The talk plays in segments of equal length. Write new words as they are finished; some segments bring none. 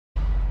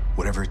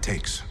whatever it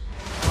takes.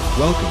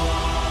 Welcome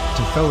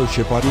to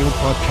Fellowship Audio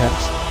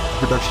Podcast, a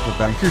production of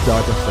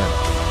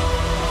Banker.fm.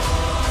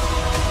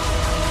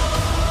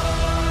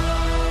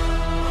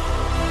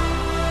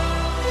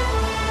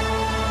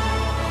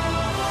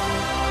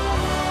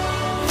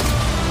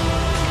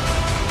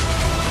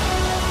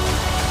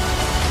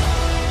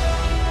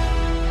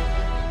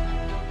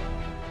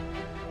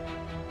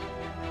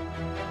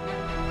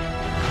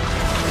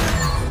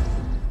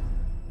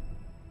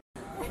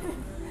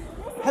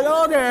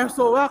 Hello there,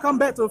 so welcome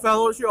back to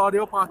Fellowship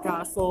Audio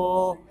Podcast.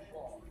 So,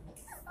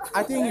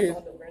 I think it.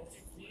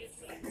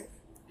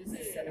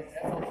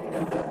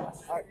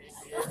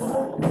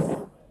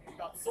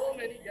 Got so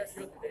many guests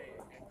here today.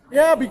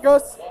 Yeah,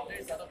 because.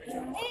 Hey,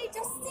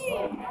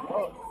 Justin!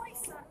 Oh.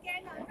 Voice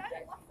again. I'm trying to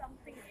watch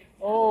something.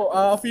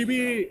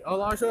 Phoebe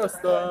Aloysius,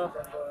 the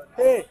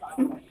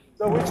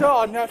Witcher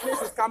on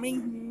Netflix is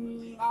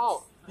coming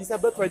out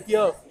December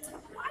 20th.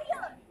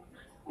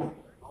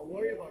 I'll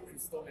worry about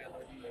Crystal Melody.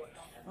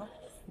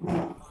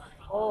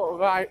 Oh,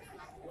 right.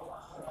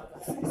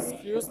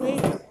 Excuse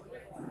me?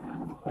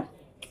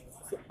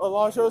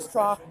 Aloysius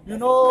Tra, you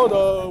know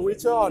the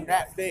Witcher on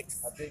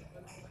Netflix. I think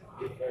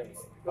difference.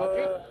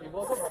 If it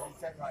wasn't for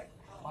the right,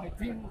 my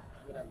team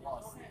would have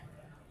lost.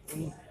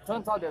 And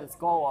turns out that the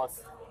score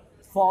was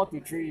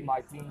 4-3.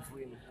 My team's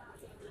win.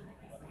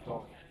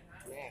 So,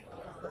 man,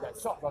 that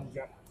shot from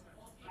Gerald,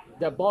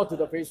 that ball to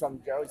the face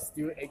from Gerald is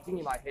still aching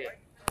in my head.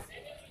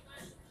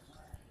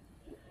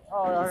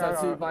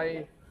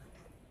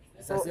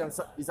 It's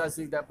as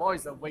if that ball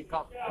is a wake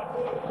up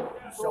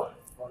shot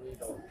for me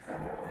though.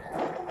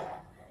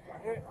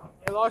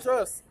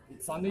 Aloysius,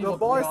 It suddenly The woke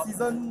me Boys up.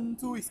 Season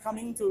 2 is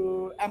coming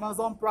to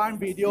Amazon Prime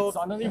Video. It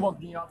suddenly woke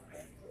me up.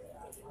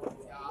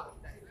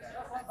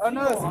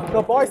 Ernest,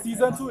 The Boys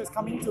Season 2 is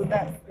coming to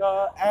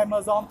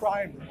Amazon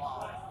Prime.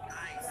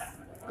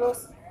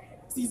 Because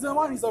Season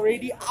 1 is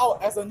already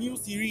out as a new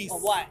series.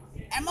 What?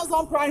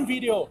 Amazon Prime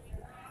Video.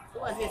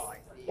 What is this?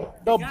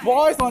 The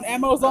Boys on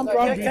Amazon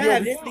Prime Can I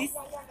have Video. this, please?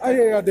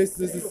 Yeah, this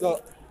is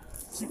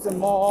chips and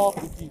more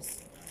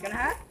cookies. Can I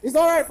have? It's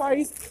alright,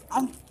 Faiz.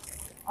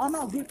 I'm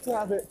not good to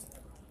have it.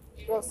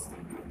 Because,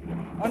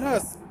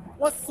 Ernest,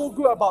 what's so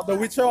good about The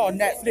Witcher on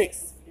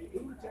Netflix?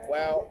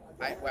 Well,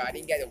 I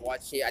didn't get to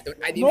watch it. I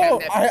didn't No,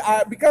 have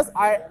Netflix. because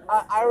I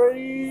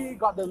already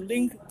got the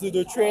link to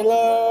the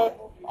trailer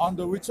on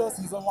The Witcher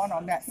Season 1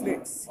 on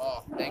Netflix.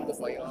 Oh, thank you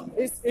for you.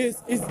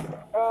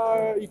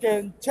 You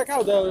can check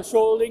out the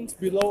show links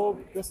below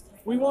because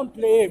we won't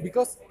play it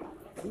because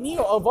we need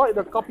to avoid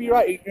the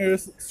copyright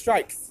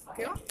strikes.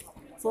 Okay,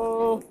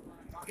 So,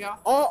 okay.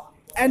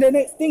 and the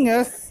next thing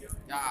is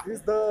Yeah.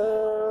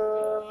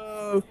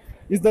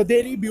 is the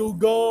Daily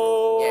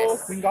Bugle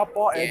Yes.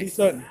 Singapore Yes.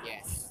 edition.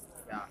 Yes.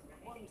 Yeah.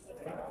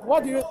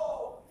 What do you?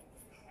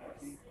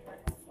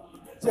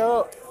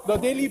 So the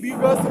Daily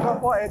Bugle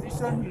Singapore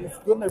edition is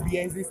gonna be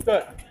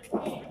existed.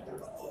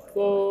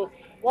 So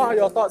what are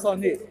your thoughts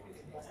on it?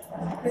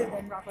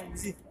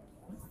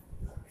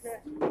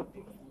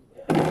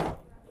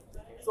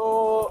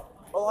 So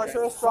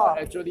Aloysius Tra,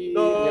 Actually,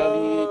 the-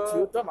 nearly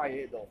tilted my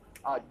head though.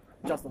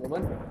 Just a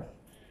moment.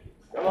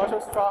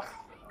 Aloysius Tra,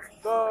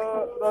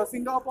 the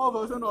Singapore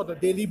version of the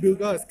Daily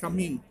Bugle is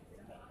coming.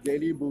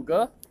 Daily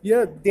Booger.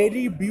 Yeah,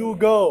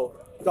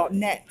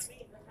 dailybugle.net.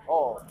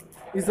 Oh,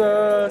 It's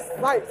a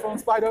site from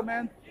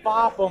Spider-Man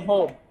Far From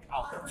Home.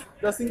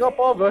 The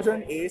Singapore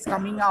version is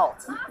coming out.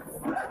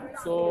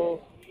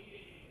 So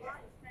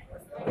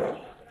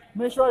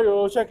make sure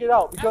you check it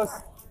out because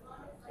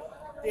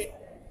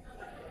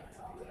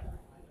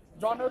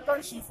Jonathan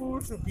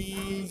Shifu should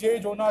be J.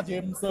 Jonah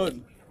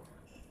Jameson.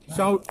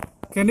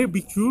 Can it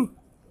be true?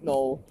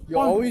 no.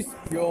 You're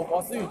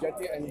constantly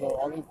rejecting and you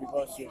only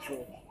prefer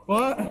Shifu.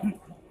 What?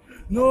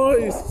 No,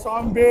 it's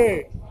Sean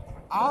Bay.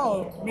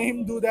 I'll make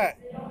him do that.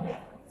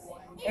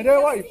 And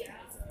then what if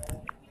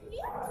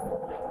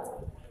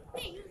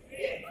Hey, you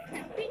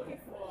have been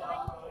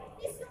before.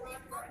 This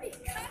uniform is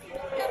kind of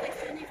like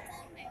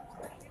uniform.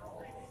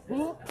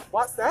 who?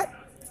 What's that?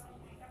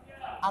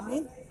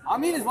 Amin?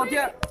 Amin is working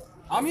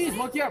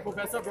at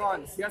Professor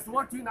Bronze. He has to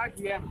work till 9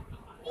 p.m.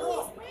 He is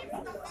wearing the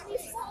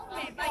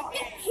uniform, but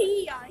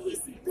he's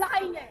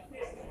blind.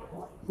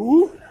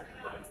 Who?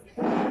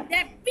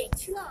 That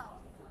bitch lah.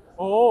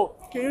 Oh,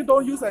 can you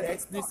don't use an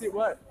explicit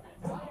word?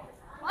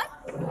 What?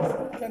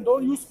 Can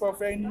don't use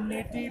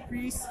profanity,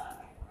 please.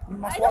 You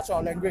must watch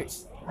our language.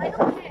 I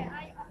don't care.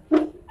 I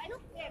don't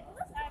care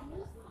because I'm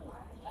used to it.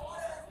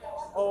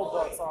 Oh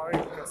God, sorry.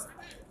 Yes.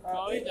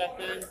 Sorry,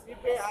 Justin.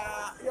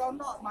 You're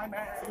not my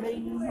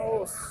main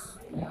host.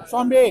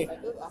 Sean Bay,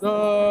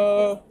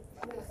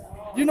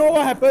 you know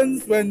what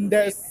happens when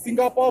there's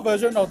Singapore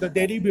version of the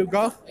Daily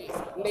Bugle?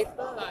 Later,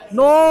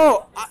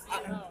 No!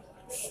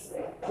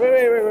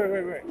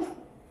 Wait.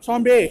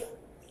 Sean Bay,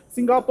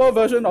 Singapore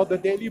version of the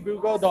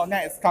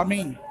dailybugle.net is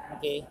coming.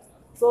 okay.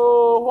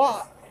 So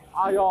what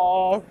are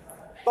your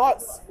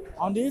thoughts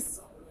on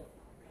this?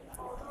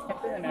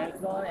 Captain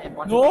America and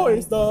Wonder No, Woman.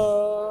 it's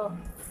the...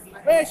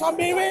 Hey, Sean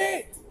Bay,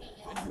 wait!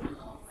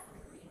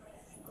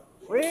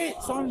 Wait,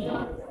 Sean.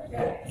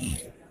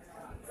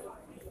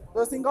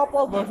 The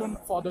Singapore version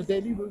for the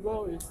Daily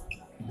Bugle is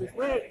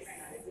wait.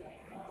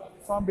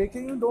 Sean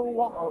Baking, don't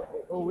walk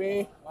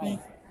away, please.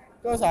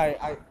 Because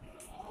I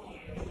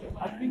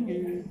think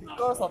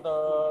because of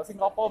the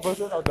Singapore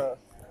version of the.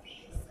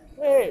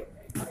 Wait.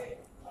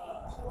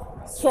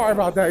 Sorry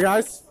about that,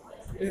 guys.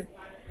 The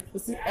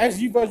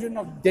SG version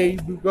of Daily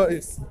Bugle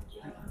is.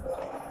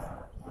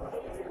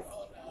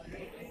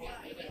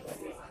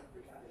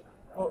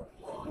 Oh.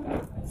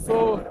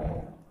 So,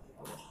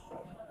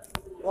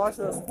 what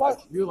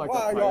You like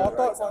are the your fire,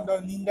 thoughts on the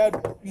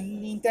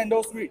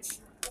Nintendo Switch?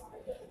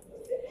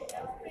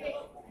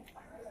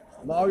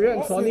 Mario and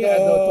What's Sonic with at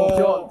the the-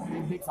 Tokyo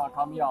Olympics are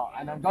coming out,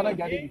 and I'm gonna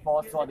get it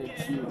before Sword and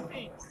Shield.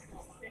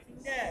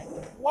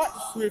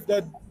 What's with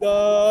the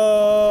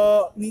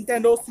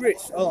Nintendo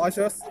Switch,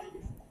 Aloysius?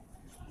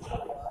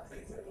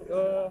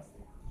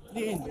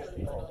 Lin.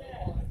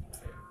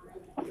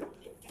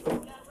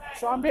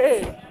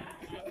 Shambe,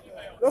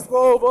 let's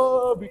go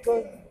over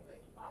because.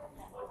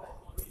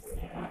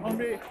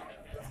 Shambe,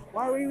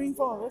 why are we waiting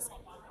for? Let's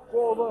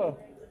go over.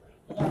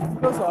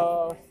 Because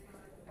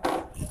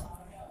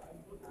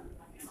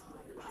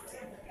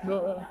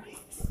the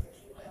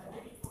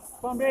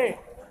Shambe.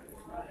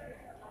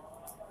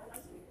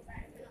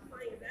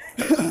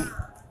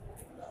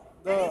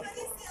 The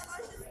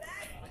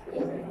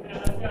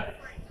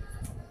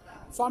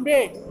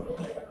Shambe.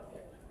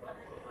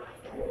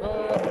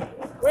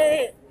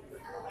 Wait.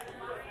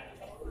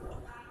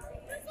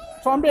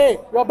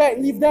 Shambe, your bag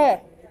leave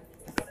there.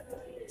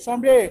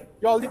 Shambe,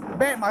 your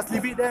bag must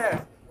leave it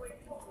there.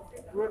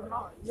 We're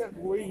not yet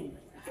going.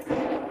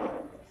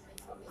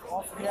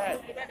 Off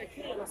yet.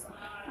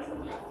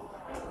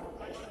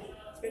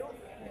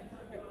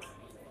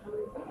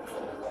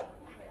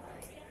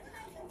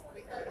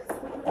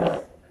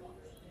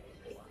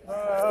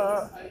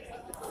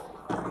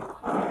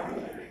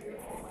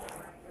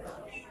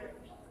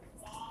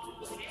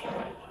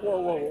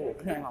 Whoa,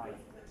 hang on.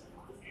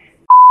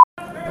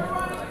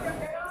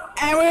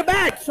 And we're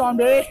back,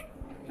 Shambe.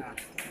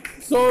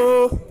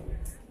 So,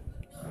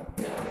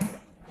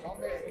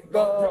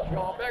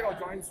 Your bag of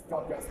drawings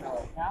dropped just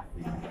now. yeah?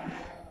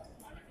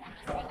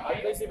 I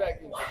place it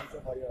back in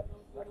position for you.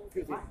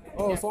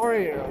 Oh,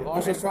 sorry, I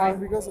was just trying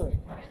because Hey,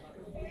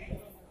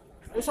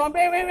 Shambe,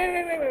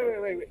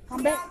 wait,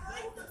 come back.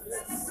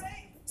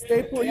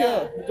 Stay put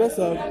here because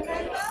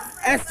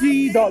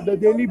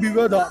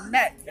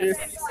sg.thedailybugle.net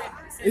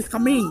is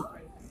coming.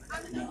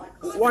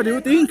 What do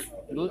you think?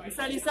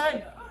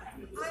 Listen.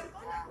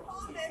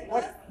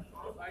 What?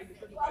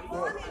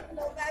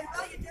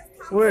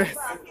 Wait,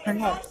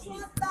 hang on.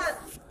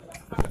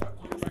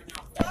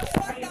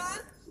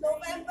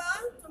 November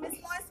to Miss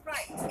Lois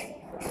Bright.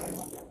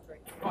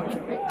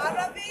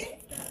 Arabi?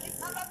 Is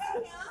Arabi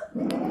here?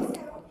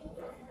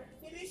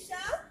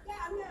 Felicia?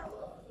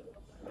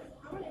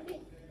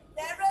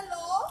 Darren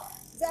Low?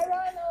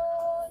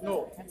 No.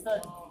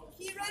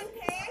 Kieran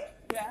K?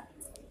 Yeah.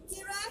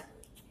 Kieran?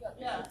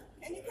 Yeah.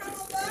 Can you come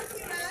over,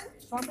 Kieran?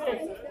 Shambe,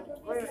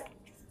 wait.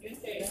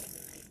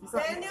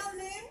 Daniel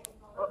Lim?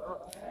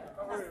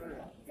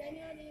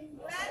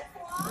 Glenn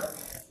Kwong?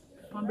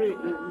 Shambe,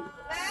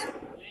 Glenn?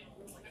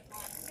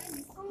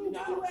 Kung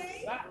Jun Wei?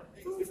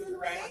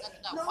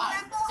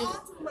 November on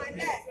to my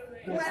left.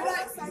 To my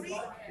right, sorry.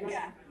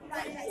 Yeah.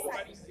 Right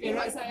side. Okay,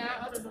 right side,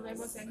 all the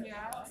November send here.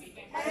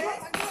 And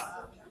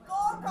go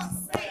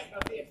Coxswain.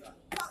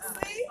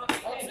 Coxswain?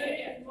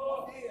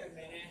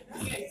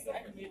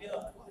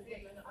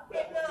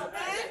 Okay, now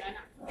then,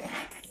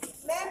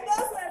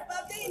 members who have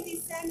birthday in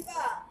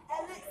December.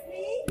 Alex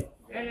Lee?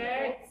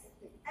 Alex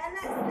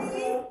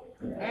Lee?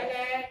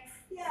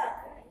 Here.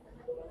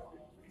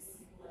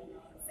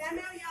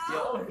 Samuel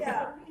Yao?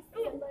 Here.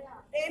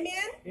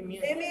 Damien?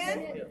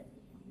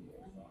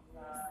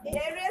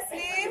 Darius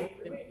Lim?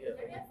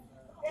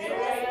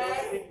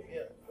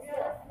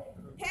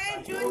 Hey,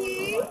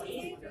 Junyi?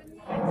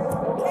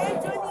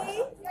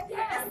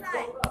 This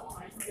side.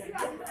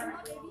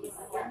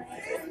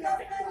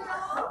 Christopher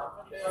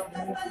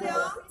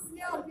Leong?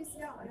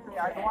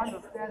 I don't want to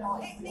stand on.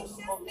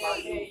 Ignatius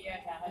Lee?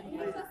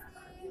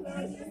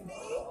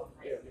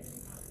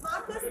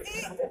 Marcus Ig?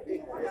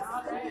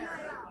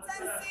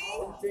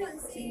 Chen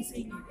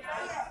Xing?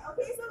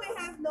 Okay, so we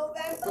have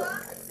November,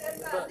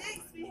 December.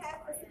 Next, we have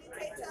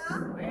facilitator.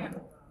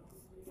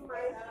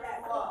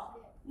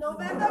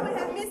 November, we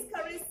have Miss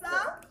Carissa.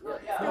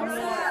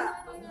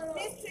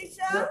 Miss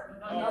Trisha.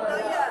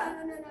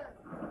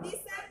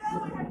 December,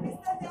 we have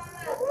Mr.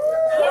 Darren.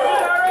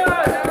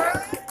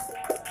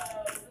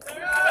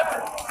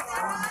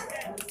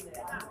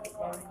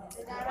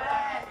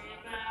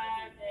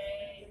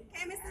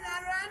 Okay, Mr.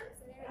 Darren.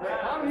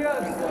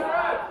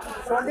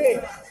 Shambe,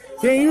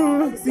 can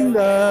you sing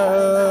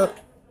the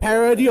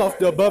parody of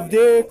the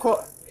birthday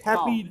called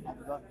Happy?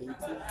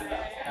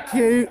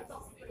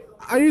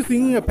 Are you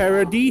singing a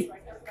parody?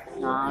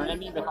 Let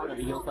me record the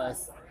video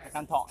first. I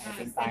can't talk at the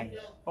same time.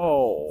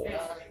 Oh.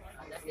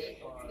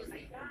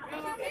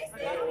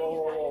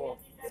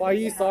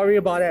 Sorry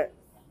about that.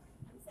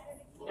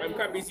 I'm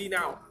quite busy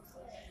now.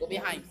 Go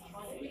behind.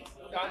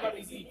 I'm quite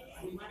busy.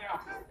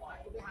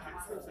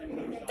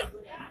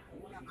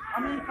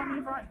 Come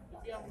in front.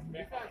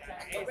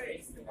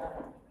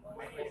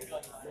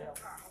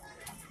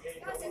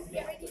 Guys, just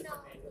get ready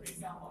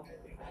now.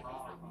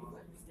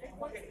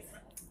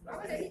 I'm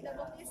gonna hit the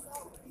birthday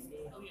song.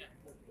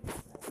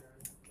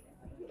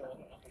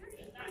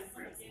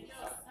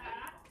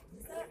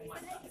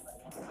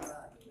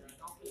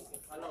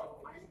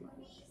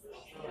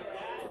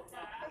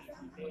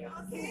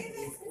 Okay,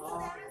 let's do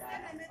that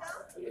in the middle.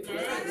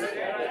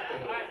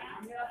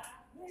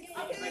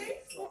 Okay.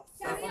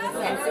 Shall we Can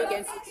see, ask?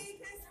 can see. Okay, you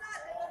can start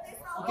the birthday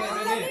song. Okay,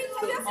 ready?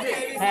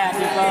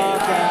 Happy birthday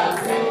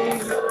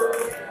to you.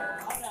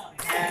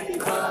 Happy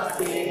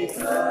birthday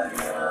to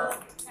you.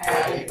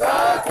 Happy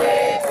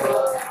birthday to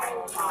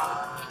you.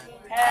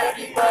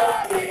 Happy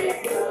birthday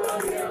to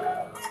you.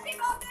 Happy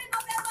birthday,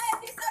 November and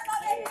December,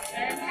 baby.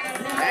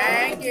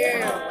 Thank you.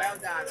 Well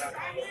done.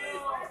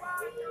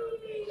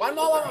 One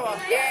more.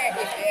 Yeah.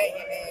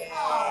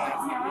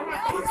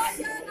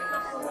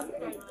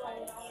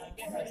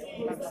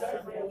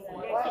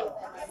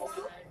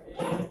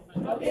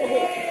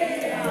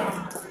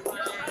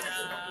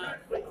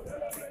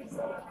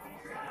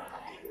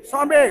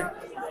 Zombie!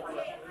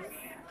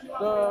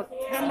 The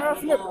camera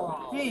flip.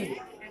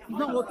 Hey, it's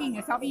not working.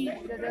 The selfie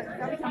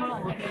camera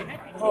not working.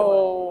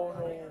 Oh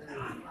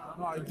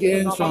no. Not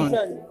again, son.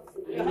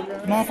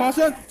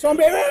 Malfunction?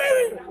 Zombie,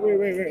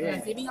 wait.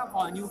 I'm saving up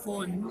for a new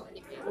phone.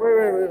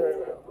 Wait.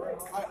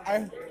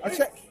 I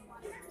check.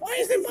 Why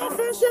is it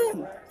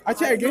malfunction? I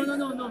check again.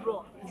 No,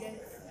 bro.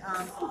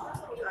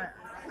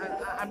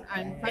 I'm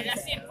trying to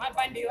see what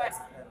bun do you want?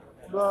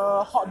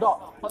 The hot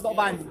dog. Hot dog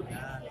bun.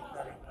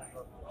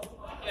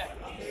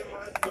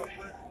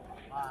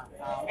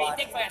 Hey,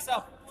 take for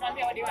yourself. Try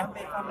me, what do you want?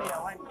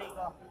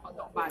 Hot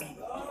dog bun.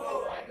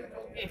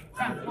 Okay,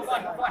 come, move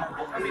on.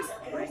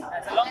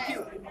 That's a long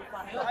queue.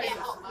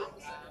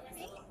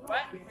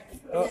 What?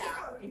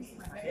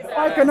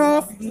 I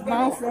cannot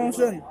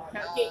malfunction.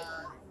 Carrot cake.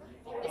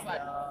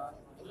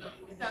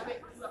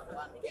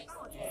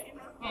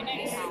 Okay,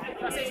 next.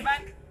 Sausage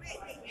bun?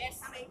 Yes.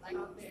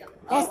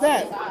 What's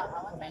that?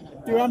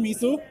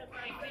 Tiramisu?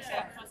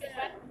 Sausage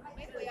bun?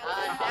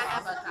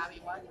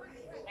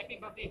 Happy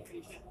birthday,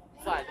 Felicia.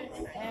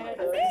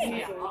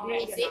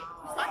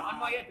 One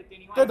more year to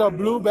 21. That the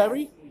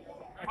blueberry?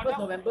 1st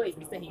November is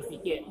Mr. His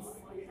ticket.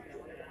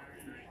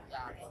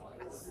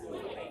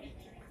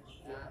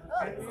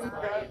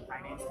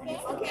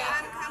 Okay,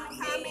 I'm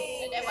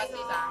coming.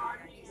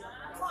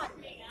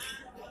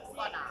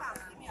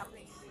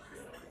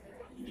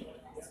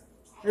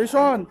 Hey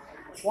Sean,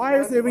 why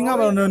are you saving up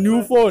on a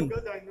new phone?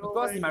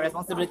 Because it's my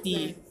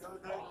responsibility.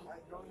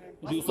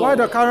 to do so. Why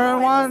the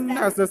current one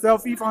has the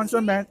selfie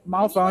function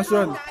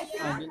malfunction?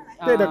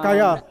 Take the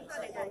kaya.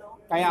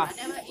 Kaya.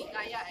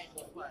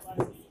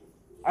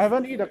 I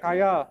haven't eaten the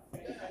kaya.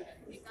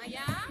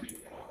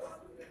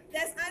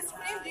 There's ice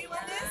cream. Do you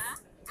want this?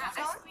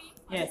 Sean?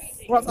 Yes.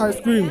 What's ice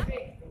cream?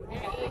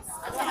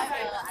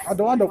 I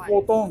don't want the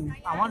potong.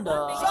 I want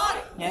the. Sean,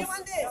 do you Yes.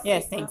 want this?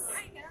 Yes, thanks.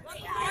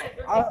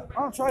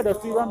 I'll try the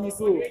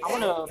tiramisu. I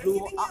want the blue.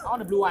 I want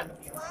the blue one.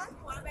 You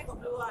want a bag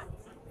of blue one?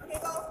 Okay,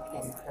 go.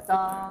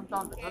 Dun,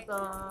 dun, dun,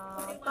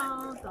 dun,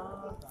 dun,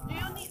 dun. Do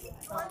you need? You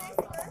want this?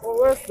 Oh,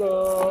 where's the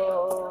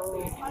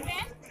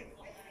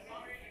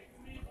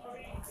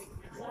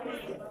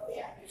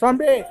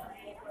Zombie?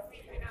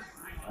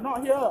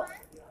 Not here.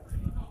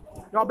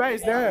 Your bag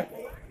is there.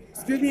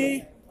 Excuse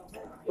me.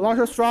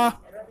 Larger straw.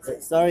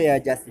 Sorry,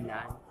 Justin.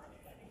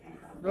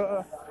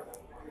 We're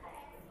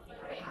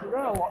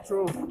gonna walk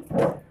through.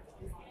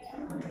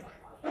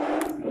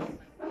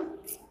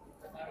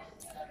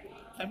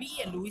 Can we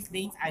eat at Louis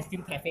Lane's ice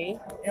cream cafe?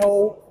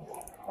 No,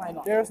 Why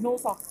not? there's no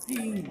such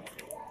thing.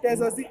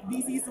 There's a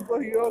DC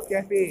superhero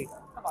cafe.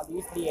 How about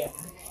Louis Lane?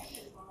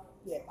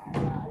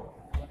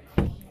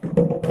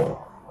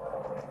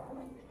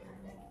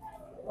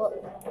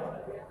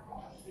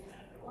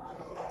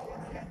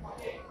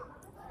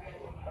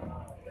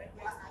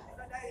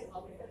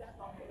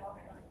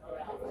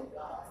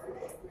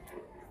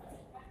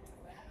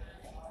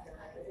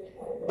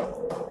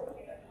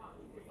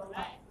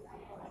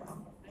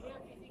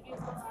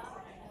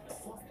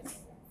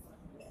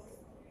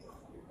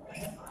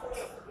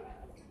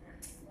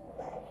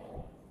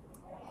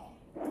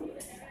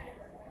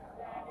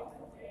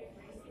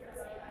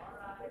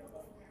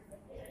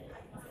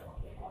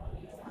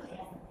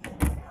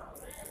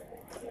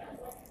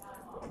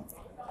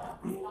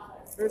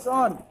 Hey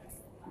Sean,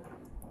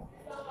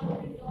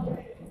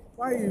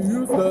 why you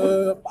use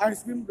the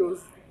ice cream to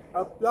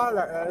apply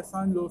like a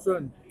sun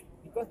lotion?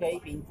 Because very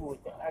painful.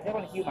 I just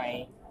want to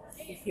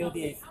heal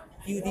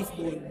this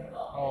wound.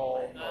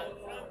 Oh,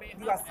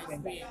 You are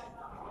student.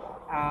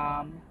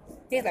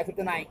 Tastes like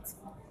kryptonite.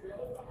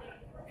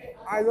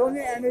 I don't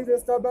need any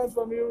disturbance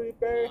from you,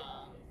 Ipe.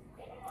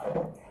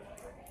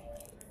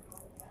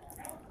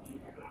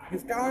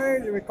 It's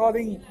currently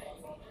recording.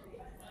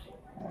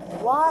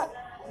 What?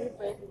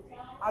 Ipe?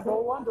 I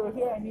don't want to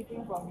hear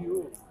anything from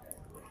you.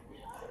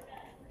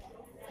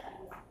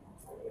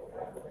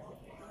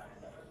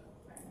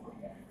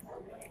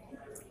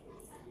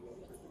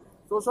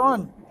 So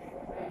Sean,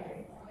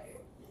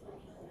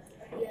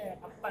 Yeah,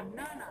 a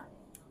banana.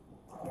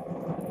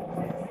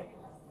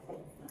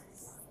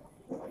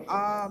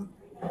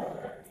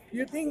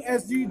 you think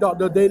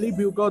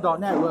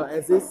sg.thedailybugle.net will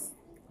exist?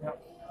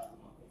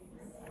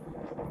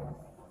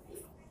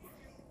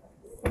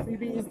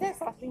 Phoebe, is there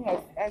something as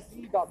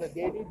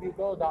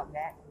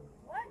sg.thedailybugle.net?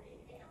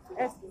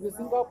 As the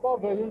Singapore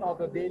version of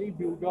the Daily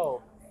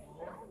Bugle.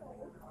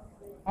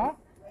 Huh?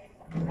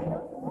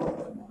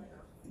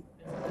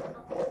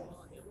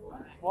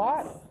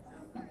 What?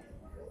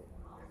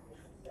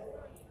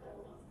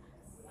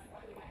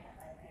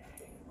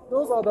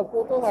 Those are the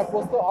photos I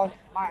posted on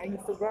my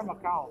Instagram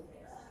account.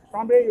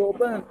 Someday you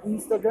open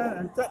Instagram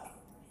and check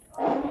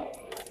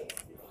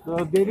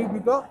the Daily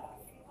Bugle.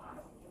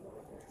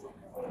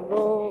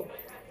 So,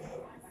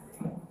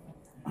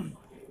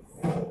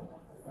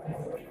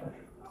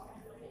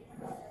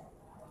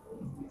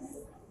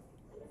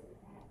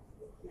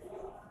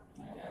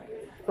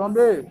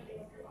 someday.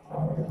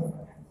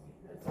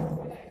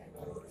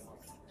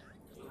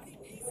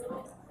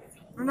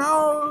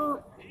 Now,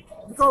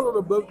 because of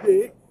the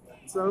birthday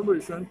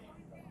celebration,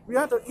 we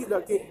have to eat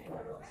the cake.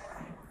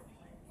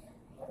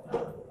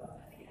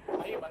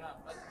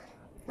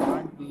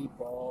 One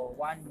people,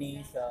 one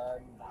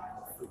nation,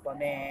 one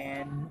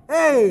Superman.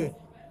 Hey!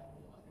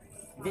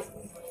 Is it?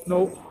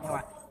 No.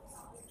 What?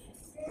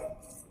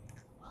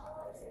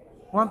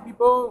 One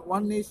people,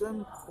 one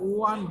nation,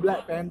 one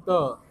Black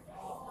Panther.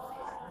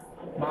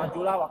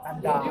 Majula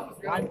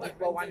Wakanda. One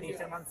people, one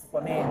nation, one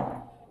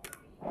Superman.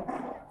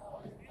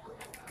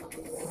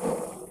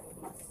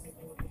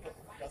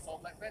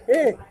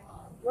 Hey!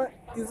 What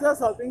is there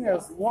something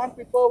as one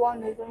people,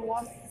 one nation,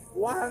 one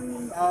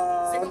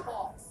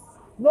Singapore.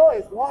 no,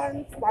 it's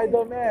one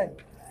Spider-Man.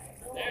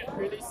 That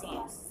really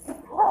sucks.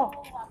 Oh.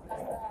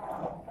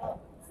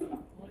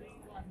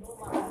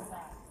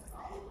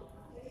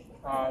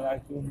 I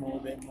like to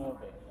move it, move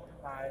it.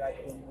 I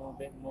like to move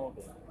it, move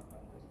it.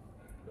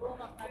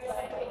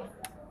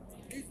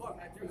 Here's what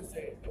Matthew would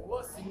say. The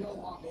worst single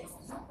one goes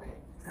to something.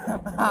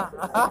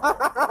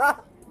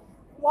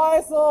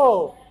 Why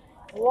so?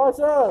 Watch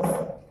us.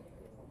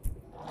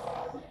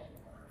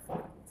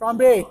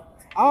 Trumby,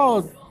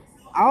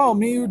 I'll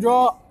make you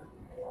draw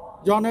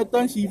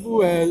Jonathan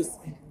Shifu as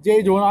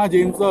J. Jonah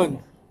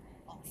Jameson.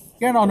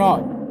 Can or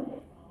not?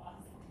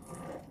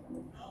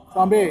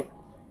 Trumby,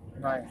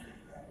 Right.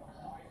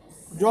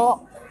 draw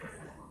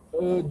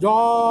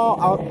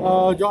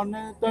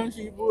Jonathan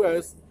Shifu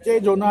as J.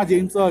 Jonah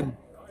Jameson.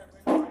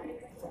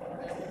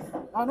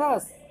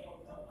 Honest.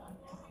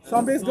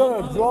 Somebody's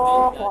gonna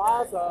draw for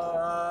us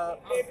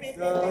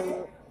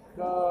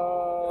the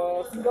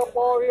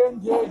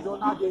Singaporean J.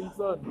 Jonah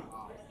Jameson.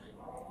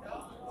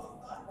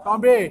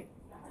 Somebody,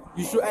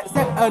 you should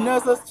accept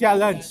Ernest's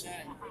challenge.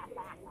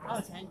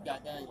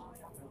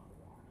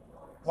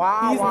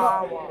 Wow, He's wow,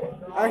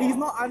 not, wow. he's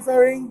not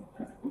answering,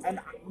 and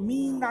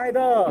me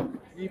neither.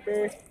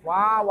 Lipe.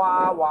 Wow,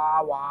 wow,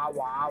 wow, wow,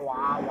 wow,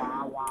 wow,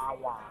 wow, wow,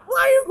 wow.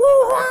 Why you go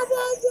wah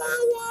wah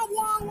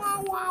wah wah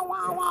wah wah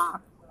wah wah?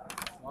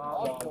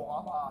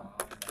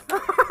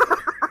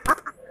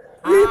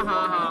 Ha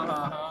ha ha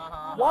ha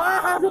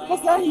ha.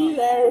 100%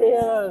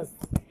 hilarious.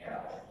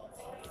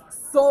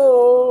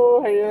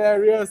 So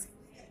hilarious.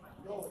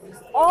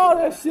 All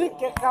the shit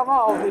can come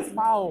out of his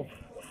mouth.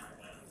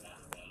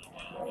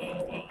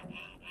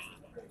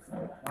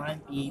 One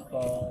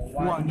people,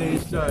 One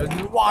nation,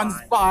 one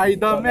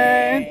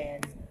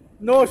Spider-Man.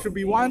 No, should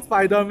be one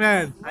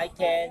Spider-Man. I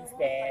can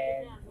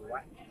stand.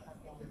 What?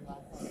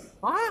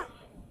 Huh?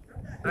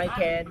 I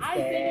can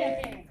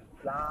stand.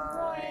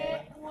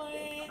 Fly.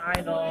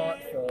 I not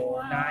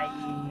so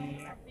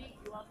naive.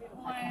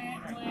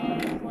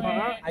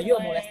 Are you a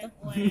molester?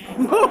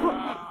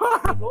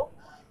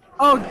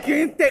 Oh, can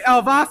you take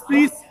a vase,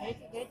 please? Can you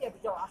take a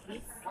picture of us,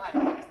 please?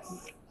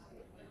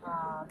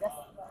 That's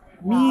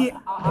Me,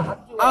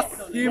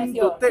 ask him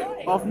to take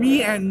of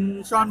me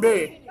and Sean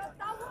Bay.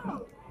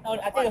 No,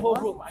 I think the whole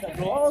group.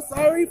 Oh,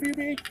 sorry,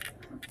 Phoebe. Is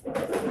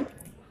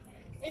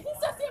this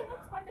something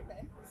about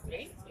Spider-Man?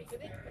 Strange,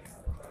 isn't it?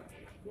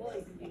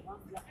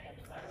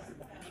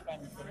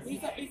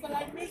 It's a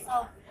like mix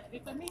of,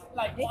 it's a mix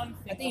like one.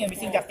 I think you're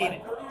missing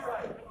Justin.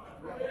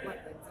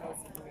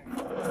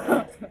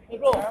 Hey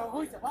bro,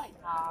 who is the white?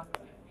 How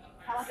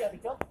much your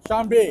picture?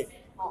 Sean Bay.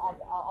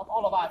 Of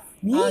all of us.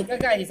 Me?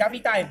 Guys, it's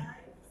selfie time.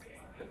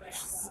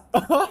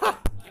 If you're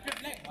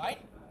black, right?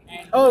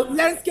 And Oh,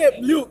 landscape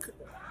Luke.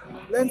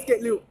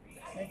 Landscape Luke.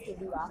 Let's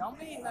do that.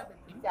 normally in the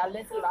thing, Yeah,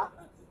 let's do that.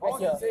 All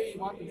Let's you hear. say you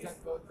want to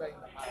just go back in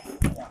the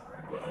past.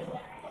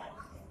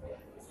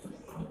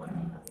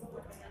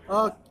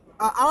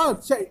 I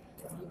want to check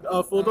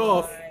a photo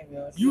of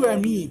you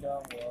and me.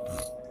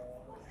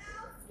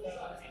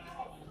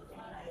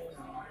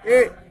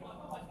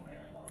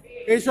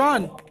 Hey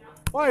Sean,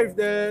 what if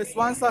there's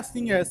one such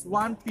thing as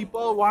one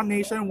people, one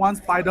nation, one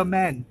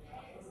Spider-Man?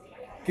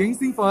 Can you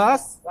sing for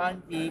us?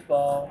 One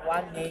people,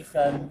 one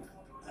nation.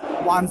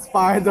 One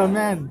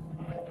Spider-Man.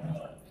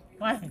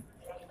 One.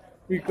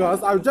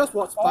 because I just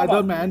watched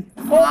Spider-Man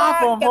Far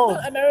From Home.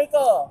 Captain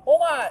America.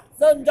 Homa,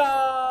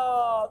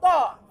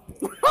 Senjata.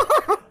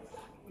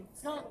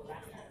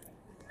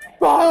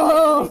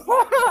 Boom!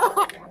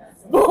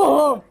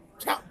 Boom!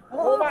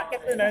 Homa,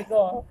 Captain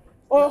America.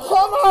 Oh,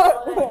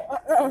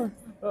 Homer!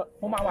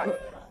 Homa what?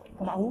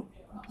 Homa who?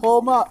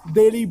 Homer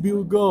Daily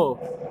Bugle.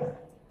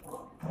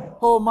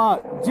 Homer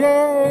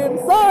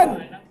Jameson. I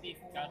love this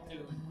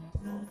cartoon.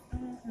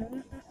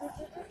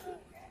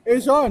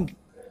 Hey Sean.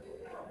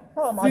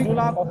 Oh,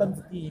 Majula Cotton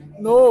City.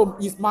 No,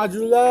 it's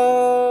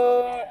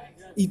Majula,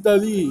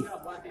 Italy.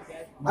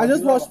 I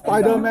just watched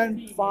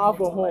Spider-Man Far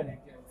From Home.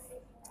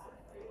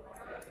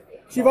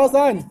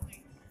 Shiva-san,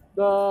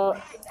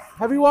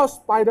 have you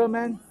watched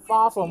Spider-Man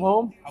Far From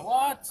Home? I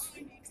watch.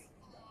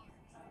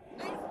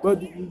 But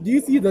do you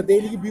see the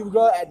Daily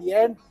Bugle at the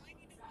end?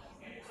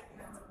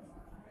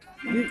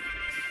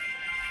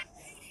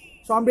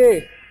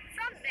 Zombie.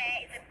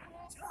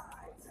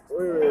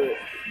 Wait.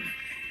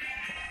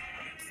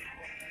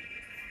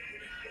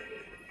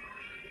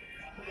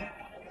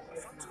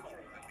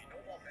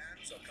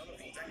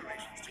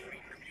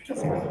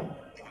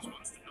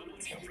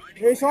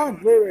 Hey Sean,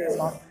 wait.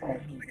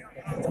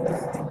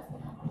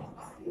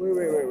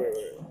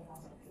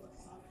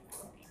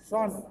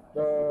 Sean,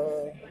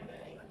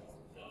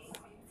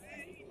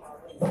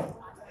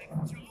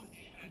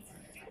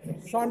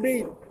 Sean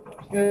B,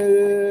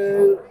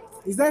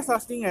 is there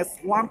such thing as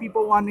one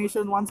people, one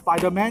nation, one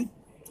Spider-Man?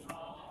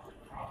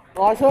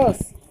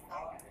 Cautious.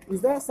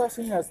 Is there such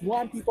thing as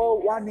one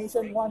people, one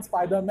nation, one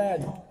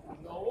Spider-Man?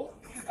 No.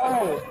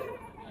 Oh.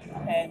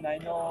 And I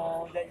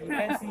know that you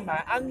can see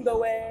my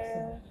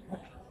underwear.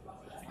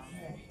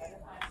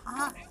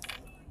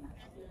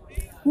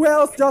 Who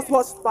else just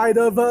watched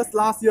Spider-Verse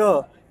last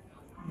year?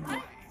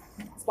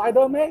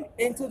 Spider-Man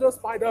Into the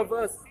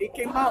Spider-Verse. It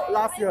came out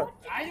last year.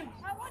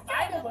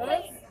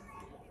 Spider-Verse?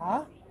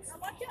 Huh?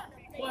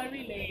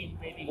 Very lame.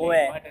 Very Go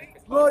where? lame.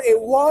 No, it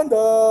won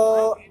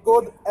the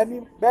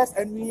Best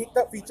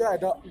Animated Feature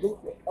at the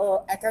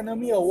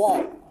Academy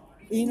Award.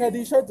 In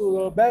addition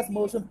to the Best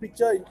Motion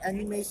Picture in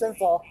Animation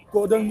for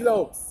Golden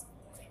Globes.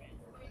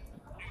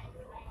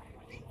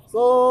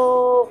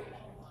 So,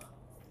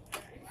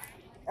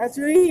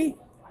 actually,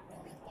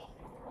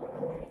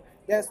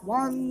 there's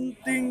one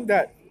thing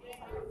that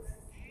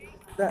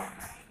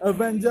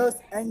Avengers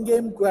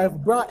Endgame could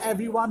have brought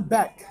everyone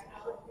back.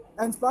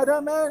 And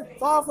Spider-Man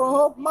Far From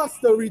Home marks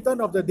the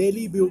return of the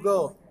Daily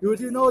Bugle.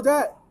 Did you know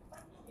that?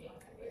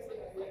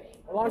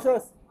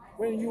 Aloysius,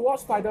 when you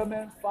watch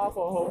Spider-Man Far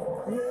From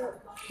Home,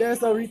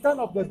 there's a return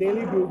of the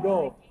Daily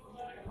Bugle.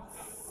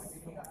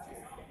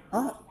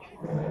 Huh?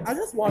 I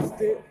just watched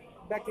it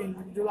back in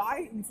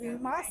July in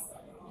cinemas.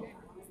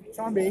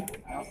 Sean B,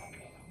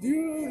 do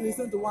you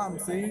listen to what I'm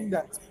saying?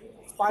 That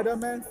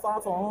Spider-Man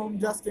Far From Home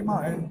just came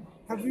out, and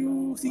have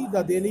you seen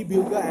the Daily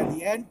Bugle at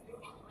the end?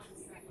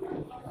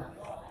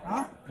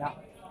 Huh? Yeah.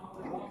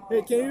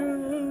 Hey, can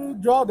you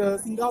draw the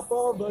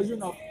Singapore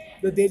version of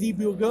the Daily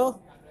Bugle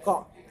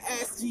called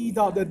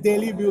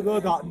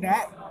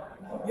sg.thedailybugle.net?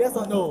 Yes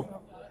or no?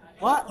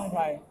 What?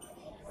 Right.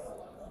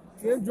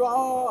 Can you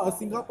draw a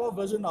Singapore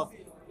version of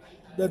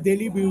the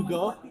Daily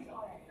Bugle?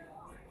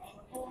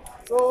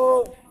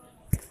 So,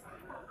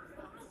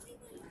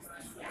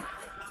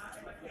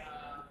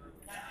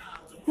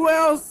 who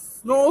else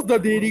knows the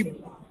Daily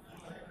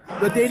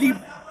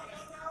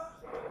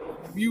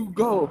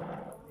Bugle?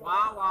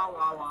 Wow.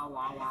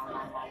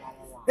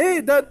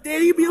 Hey, the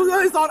Daily Bugle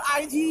is on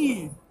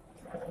IG.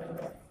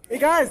 Hey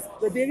guys,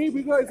 the Daily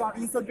Bugle is on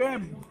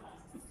Instagram.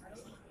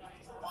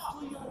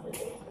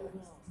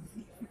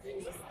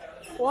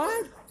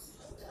 What?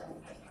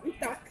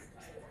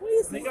 What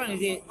is Which one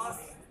is it?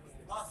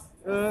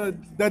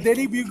 the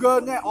Daily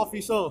Bugle net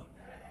official.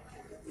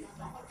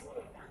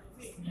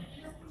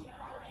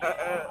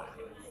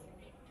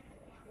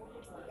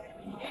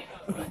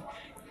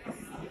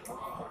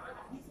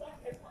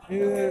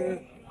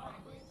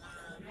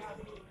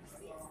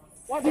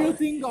 What do you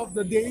think of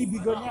the Daily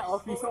Bugle net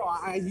official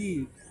on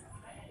IG?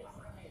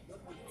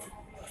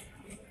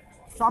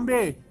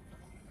 Shambe,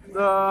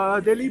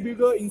 the Daily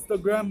Bugle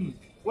Instagram,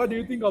 what do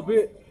you think of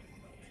it?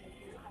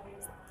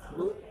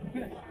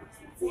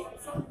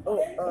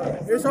 Oh,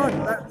 hey Sean,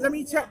 let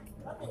me check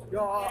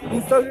your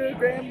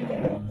Instagram.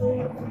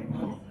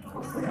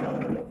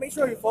 Make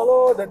sure you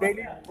follow the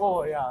Daily.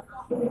 Oh yeah.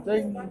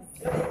 Then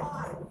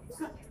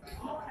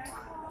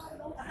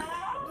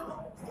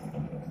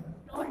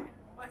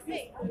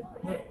Hey, do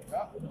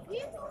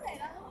you know that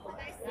when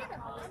I see the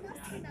banana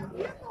skin, do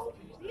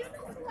you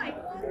know who I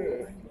want? Do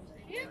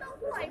you know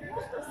who I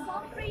want to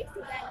fall prey to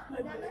that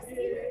banana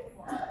skin?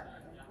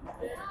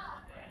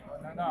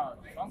 No.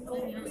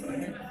 Something you Do you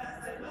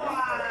know who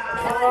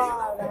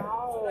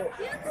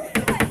I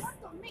want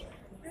to make?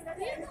 Do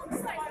you know who I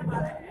want to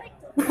make?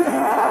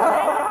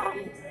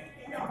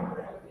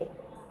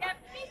 That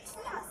bitch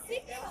was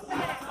sick of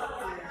that.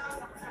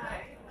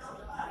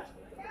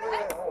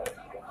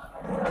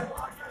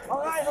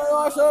 alright,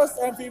 Aloysius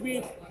and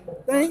Phoebe,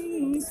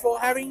 thanks for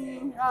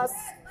having us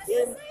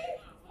in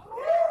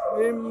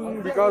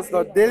him because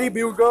the Daily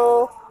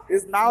Bugle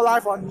is now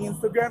live on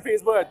Instagram,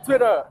 Facebook, and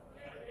Twitter.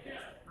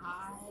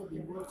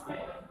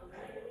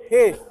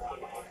 Hey,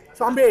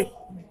 Sean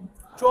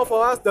show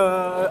for us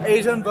the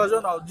Asian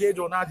version of J.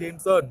 Jonah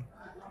Jameson.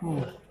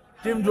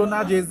 Jim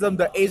Jonah Jameson,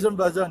 the Asian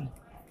version.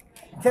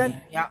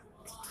 Can? Yeah.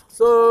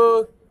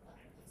 So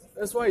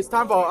that's why it's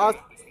time for us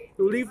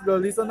to leave the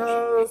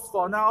listeners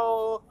for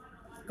now,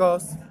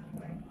 because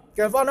you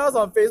can find us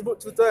on Facebook,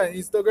 Twitter, and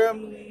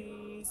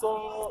Instagram.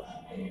 So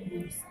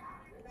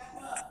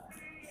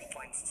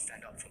points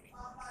stand out for me.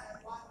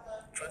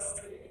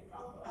 First,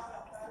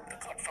 the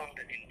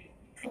confounded ending.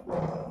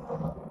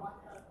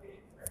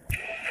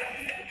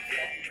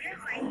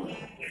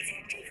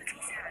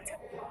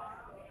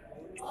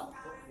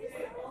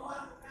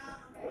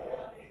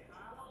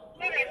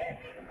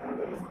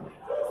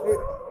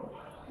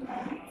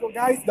 So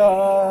guys,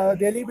 the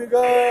Daily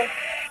Bugle.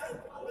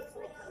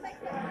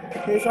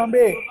 Hey Sean B.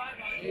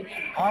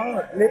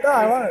 Later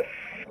I want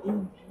to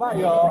invite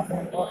your.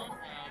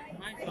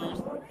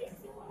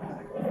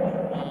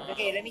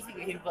 Okay, let me speak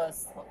with him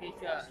first. Okay,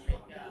 sure.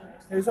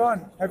 Hey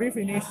Sean, have you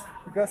finished?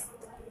 Because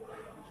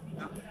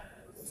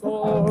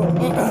so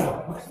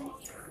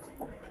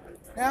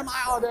am I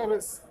or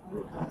Davis?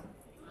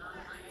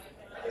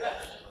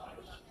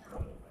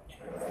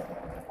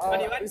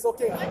 It's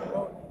okay.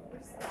 Oh,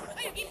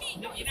 you give me.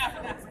 No, enough.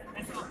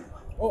 Let's go.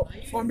 Oh,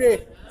 Sean B.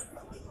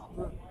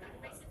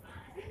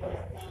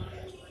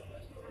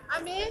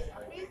 I'm in.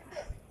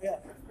 Yeah.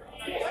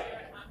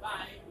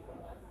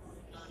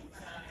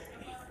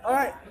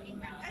 Alright.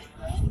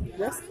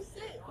 Yes?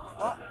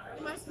 What?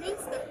 You must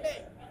rinse the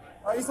plate.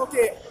 It's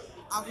okay.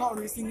 I'm not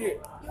rinsing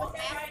it. You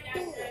have to.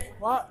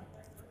 What?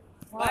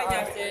 Bye,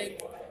 Justin.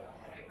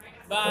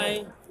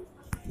 Bye.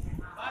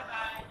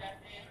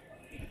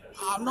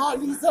 I'm not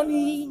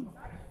listening.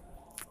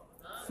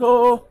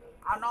 So,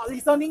 I'm not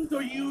listening to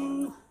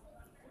you.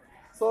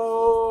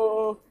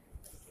 So,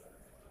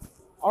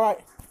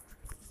 alright.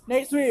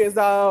 Next week is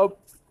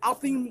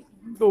outing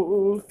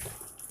for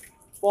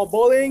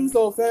bowling.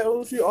 So,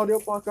 Fellowship Audio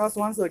Podcast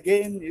once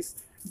again is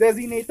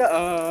designated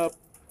a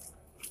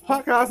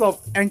podcast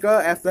of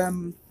Anchor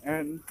FM,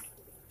 and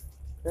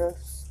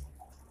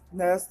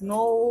there's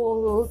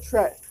no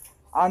thread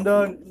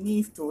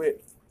underneath to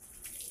it.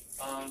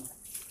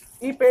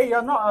 Ipe,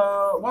 you're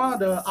not one of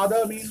the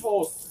other main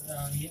hosts.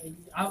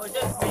 I was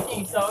just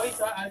waiting. Sorry,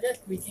 I was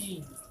just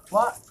waiting.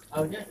 What?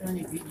 I was just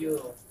trying to greet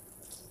you.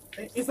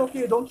 It's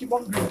okay, don't keep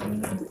on greeting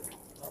me.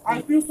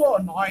 I feel so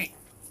annoyed.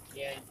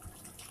 Yeah.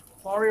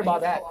 Sorry about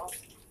that.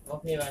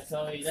 Okay, but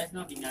sorry. Let's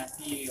not be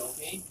nasty,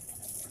 okay?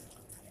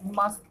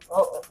 Must.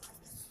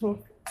 So.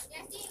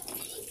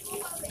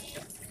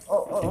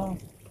 Oh,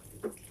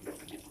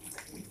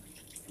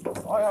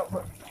 yeah,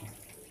 but.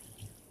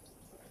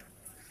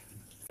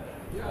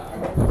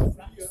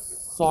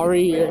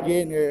 Sorry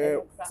again.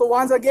 So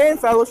once again,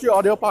 Fellowship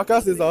Audio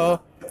Podcast is a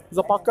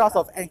podcast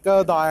of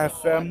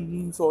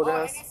Anchor.fm. So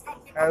there's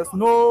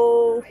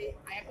no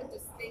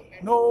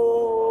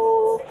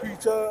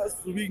creatures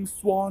being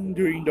sworn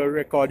during the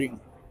recording.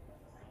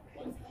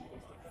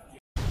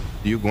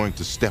 You going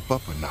to step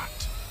up or not?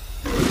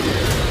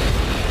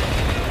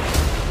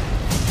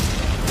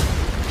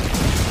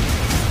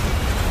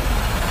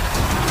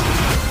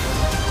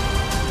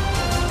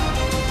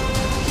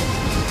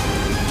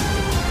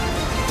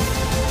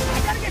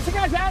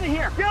 Out of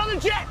here! Get on the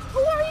jet! Who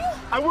are you?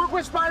 I work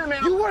with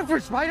Spider-Man. You work for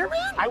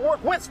Spider-Man? I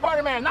work with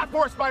Spider-Man, not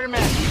for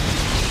Spider-Man.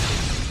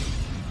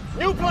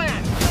 New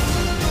plan!